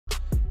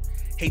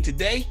Hey,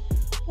 today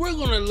we're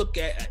going to look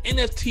at an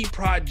NFT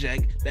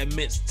project that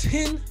mints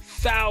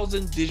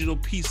 10,000 digital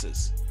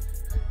pieces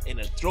in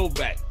a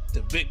throwback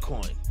to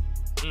Bitcoin.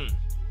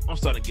 I'm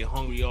starting to get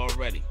hungry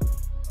already.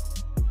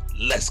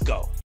 Let's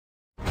go.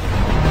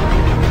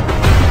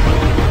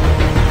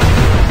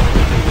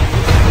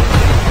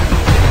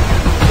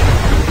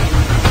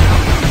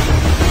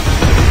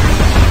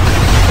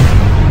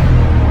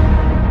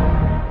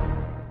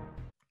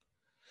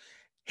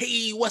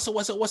 Hey,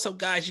 what's up,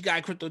 guys? You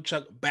got Crypto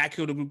Chuck back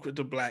here to Group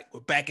Crypto Black. We're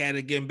back at it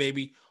again,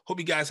 baby. Hope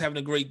you guys having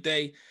a great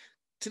day.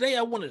 Today,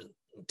 I want to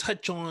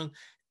touch on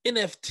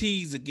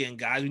NFTs again,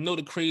 guys. We know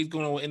the craze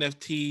going on with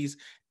NFTs,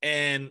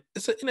 and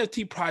it's an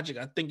NFT project.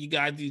 I think you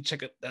guys need to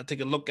check it, take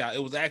a look out.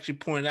 It was actually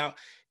pointed out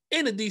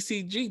in the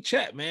DCG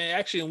chat, man.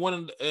 Actually, in one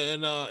of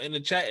the, in the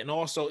chat, and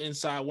also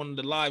inside one of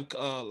the live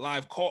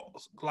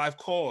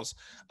calls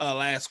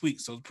last week.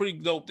 So it's pretty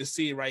dope to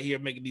see it right here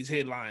making these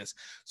headlines.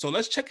 So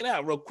let's check it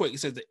out real quick. It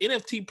says the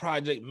NFT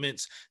project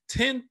mints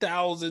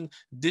 10,000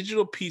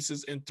 digital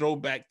pieces in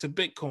throwback to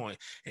Bitcoin.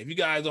 And if you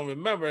guys don't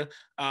remember,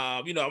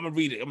 I'm gonna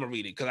read it.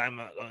 Because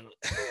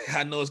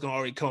I know it's gonna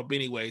already come up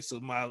anyway. So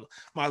might as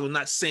well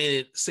not say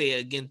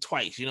it again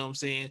twice. You know what I'm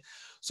saying?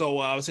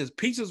 So it says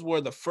pieces were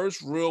the first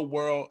real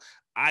world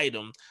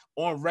item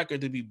on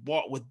record to be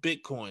bought with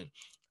Bitcoin.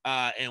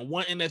 And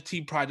one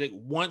NFT project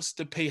wants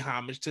to pay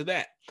homage to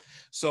that.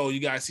 So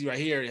you guys see right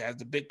here, it has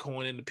the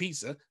Bitcoin and the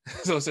pizza.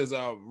 So it says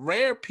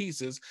Rare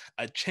Pieces,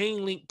 a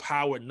Chainlink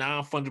powered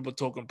non-fungible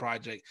token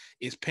project,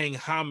 is paying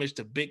homage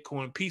to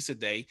Bitcoin Pizza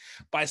Day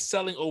by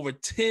selling over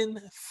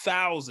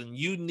 10,000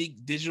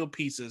 unique digital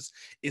pieces,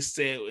 is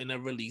said in a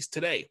release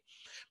today.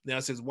 Now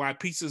it says why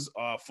pieces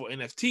are for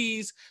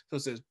NFTs. So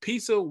it says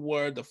pizza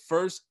were the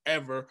first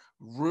ever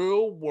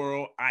real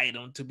world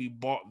item to be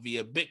bought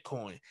via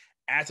Bitcoin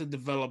after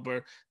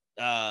developer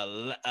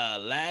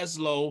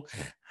Laszlo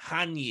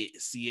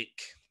Hanyecik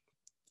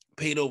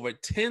paid over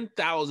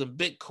 10,000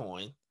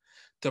 Bitcoin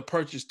to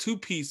purchase two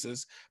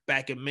pieces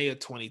back in May of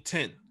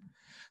 2010.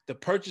 The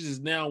purchase is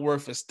now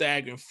worth a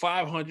staggering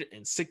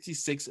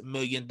 $566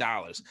 million.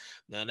 Now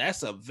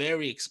that's a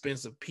very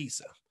expensive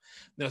pizza.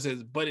 Now it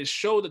says, but it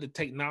showed that the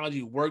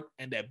technology worked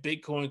and that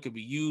Bitcoin could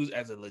be used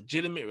as a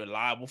legitimate,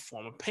 reliable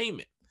form of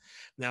payment.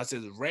 Now it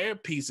says Rare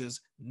Pieces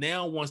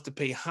now wants to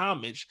pay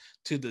homage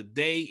to the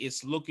day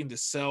it's looking to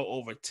sell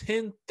over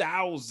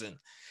 10,000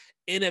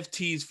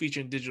 NFTs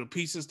featuring digital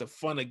pieces to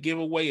fund a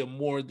giveaway of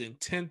more than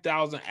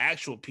 10,000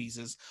 actual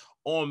pieces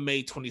on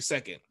May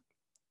 22nd.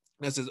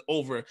 That says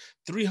over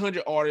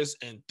 300 artists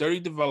and 30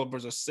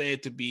 developers are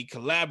said to be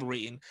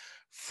collaborating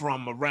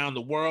from around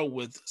the world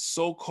with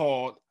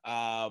so-called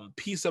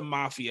Pizza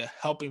Mafia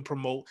helping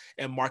promote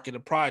and market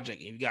the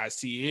project. And you guys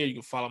see here, you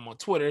can follow them on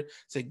Twitter.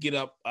 Say get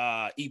up,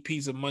 eat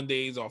pizza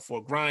Mondays or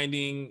for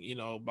grinding,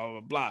 blah,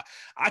 blah, blah.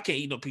 I can't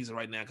eat no pizza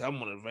right now because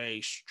I'm on a very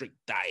strict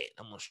diet.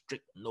 I'm on a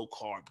strict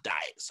no-carb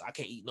diet, so I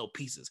can't eat no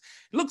pizzas.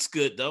 It looks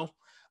good, though.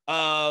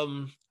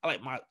 I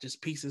like my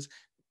just pieces.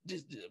 I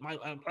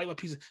like my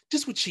pizza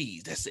just with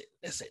cheese. That's it.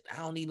 I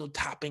don't need no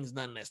toppings,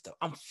 none of that stuff.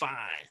 I'm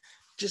fine.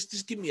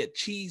 Just give me a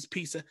cheese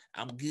pizza.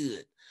 I'm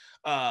good.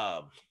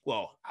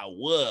 Well, I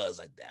was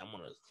like that. I'm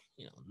on a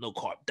no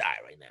carb diet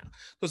right now.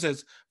 So it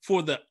says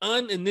for the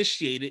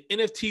uninitiated,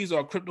 NFTs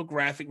are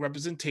cryptographic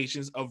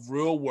representations of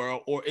real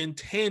world or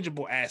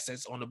intangible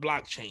assets on the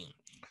blockchain.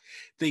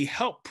 They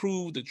help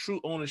prove the true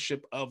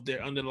ownership of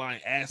their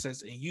underlying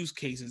assets, and use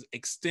cases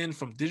extend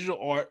from digital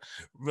art,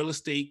 real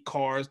estate,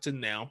 cars to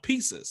now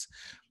pizzas.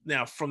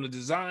 Now, from the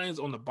designs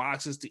on the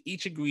boxes to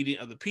each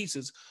ingredient of the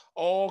pieces,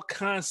 all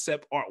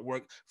concept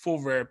artwork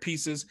for Rare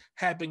Pieces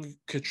have been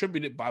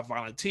contributed by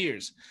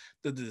volunteers.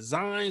 The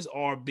designs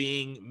are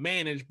being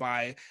managed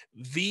by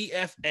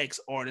VFX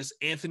artist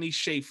Anthony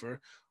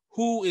Schaefer,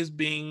 who is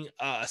being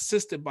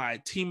assisted by a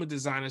team of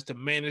designers to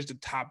manage the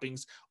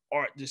toppings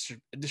art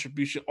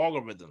distribution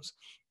algorithms.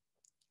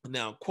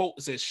 Now, quote,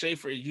 it says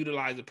Schaefer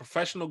utilized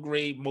professional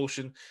grade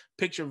motion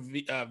picture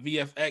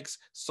VFX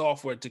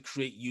software to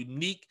create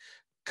unique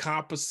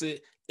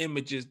composite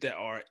images that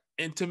are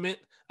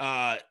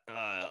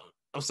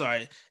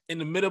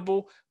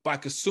inimitable by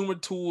consumer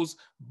tools,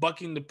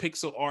 bucking the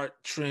pixel art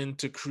trend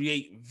to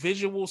create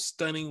visual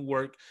stunning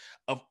work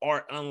of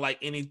art unlike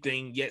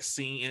anything yet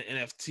seen in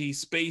NFT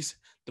space,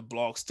 the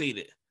blog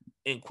stated.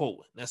 End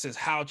quote. That says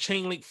how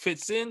Chainlink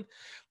fits in.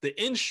 The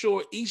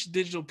ensure each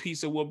digital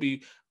piece will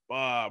be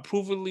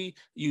provably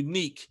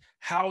unique.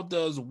 How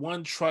does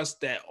one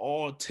trust that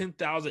all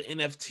 10,000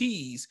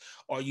 NFTs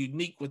are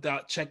unique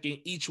without checking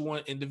each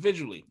one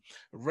individually?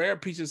 Rare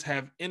Pieces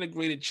have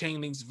integrated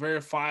Chainlink's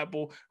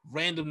verifiable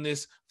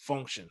randomness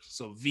function,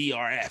 so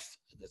VRF.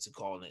 That's a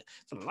calling it.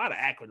 So a lot of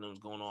acronyms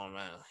going on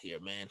around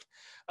here, man.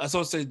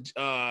 So it said,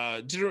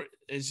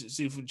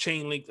 see from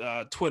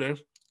Chainlink Twitter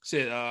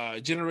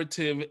said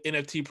generative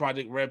NFT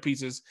project Rare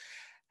Pieces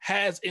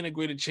has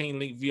integrated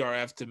Chainlink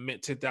VRF to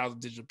mint 10,000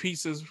 digital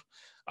pieces.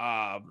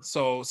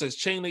 So it says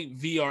Chainlink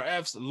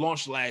VRFs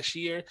launched last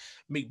year,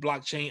 make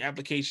blockchain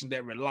applications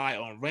that rely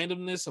on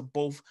randomness of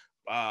both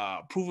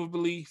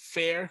provably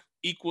fair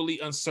equally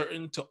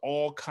uncertain to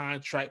all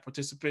contract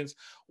participants,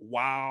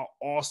 while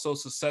also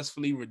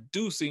successfully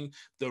reducing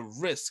the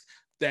risk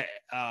that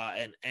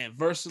and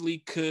adversely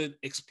could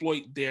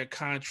exploit their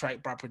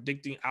contract by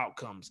predicting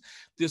outcomes.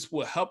 This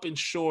will help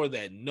ensure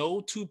that no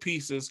two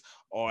pieces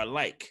are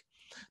alike.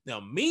 Now,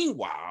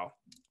 meanwhile,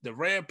 the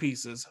Rare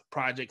Pieces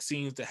project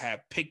seems to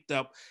have picked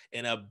up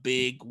in a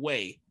big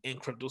way in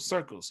crypto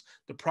circles.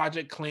 The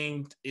project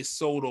claimed it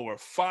sold over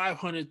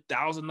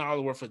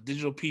 $500,000 worth of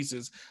digital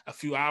pieces a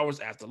few hours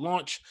after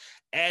launch.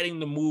 Adding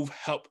the move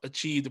helped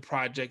achieve the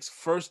project's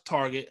first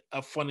target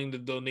of funding the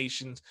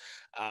donations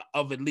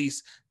of at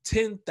least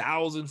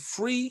 10,000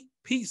 free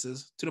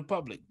pieces to the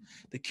public.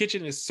 The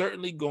kitchen is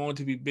certainly going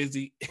to be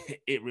busy,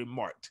 it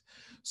remarked.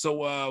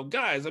 So,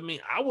 guys, I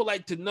mean, I would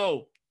like to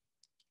know,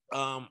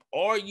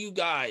 are you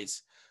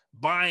guys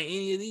buying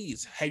any of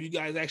these? Have you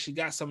guys actually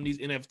got some of these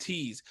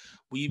NFTs?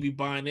 Will you be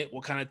buying it?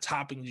 What kind of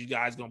toppings you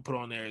guys gonna put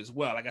on there as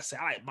well? Like I said,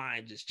 I like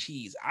buying just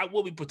cheese. I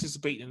will be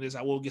participating in this.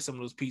 I will get some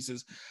of those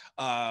pieces,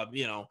 and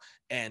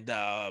put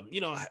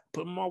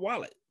them in my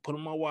wallet. Put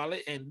them in my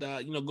wallet and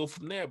go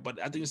from there. But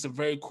I think it's a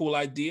very cool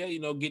idea,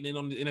 getting in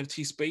on the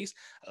NFT space.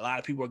 A lot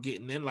of people are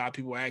getting in, a lot of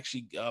people are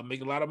actually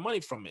making a lot of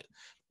money from it.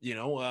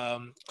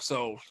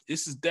 So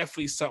this is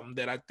definitely something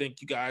that I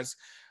think you guys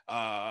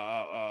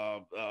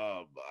I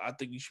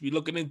think you should be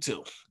looking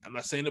into. I'm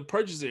not saying to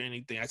purchase it or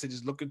anything. I said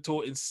just look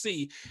into it and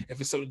see if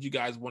it's something you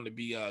guys want to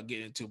be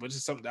getting into. But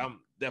it's something that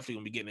I'm definitely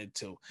gonna be getting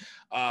into.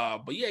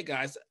 But yeah,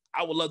 guys,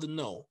 I would love to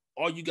know,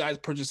 are you guys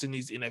purchasing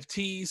these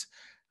NFTs?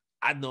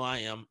 I know I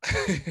am.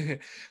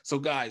 So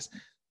guys,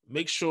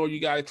 make sure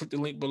you guys click the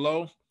link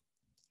below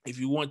if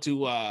you want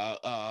to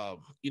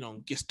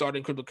get started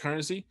in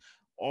cryptocurrency.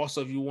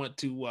 Also, if you want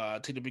to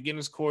take the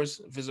beginners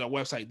course, visit our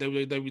website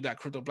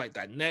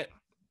www.cryptoblack.net.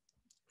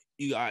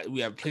 We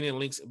have plenty of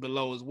links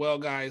below as well,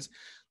 guys,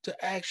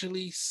 to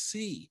actually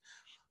see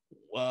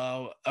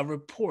a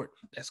report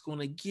that's going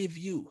to give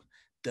you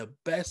the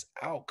best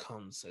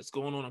outcomes that's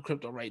going on in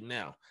crypto right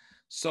now.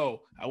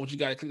 So I want you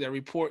guys to click that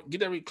report,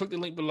 click the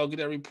link below, get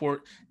that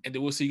report, and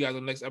then we'll see you guys on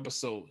the next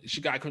episode. It's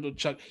your guy Crypto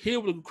Chuck here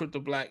with Crypto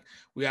Black.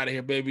 We out of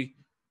here, baby.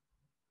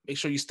 Make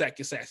sure you stack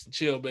your sats and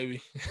chill,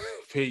 baby.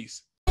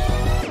 Peace.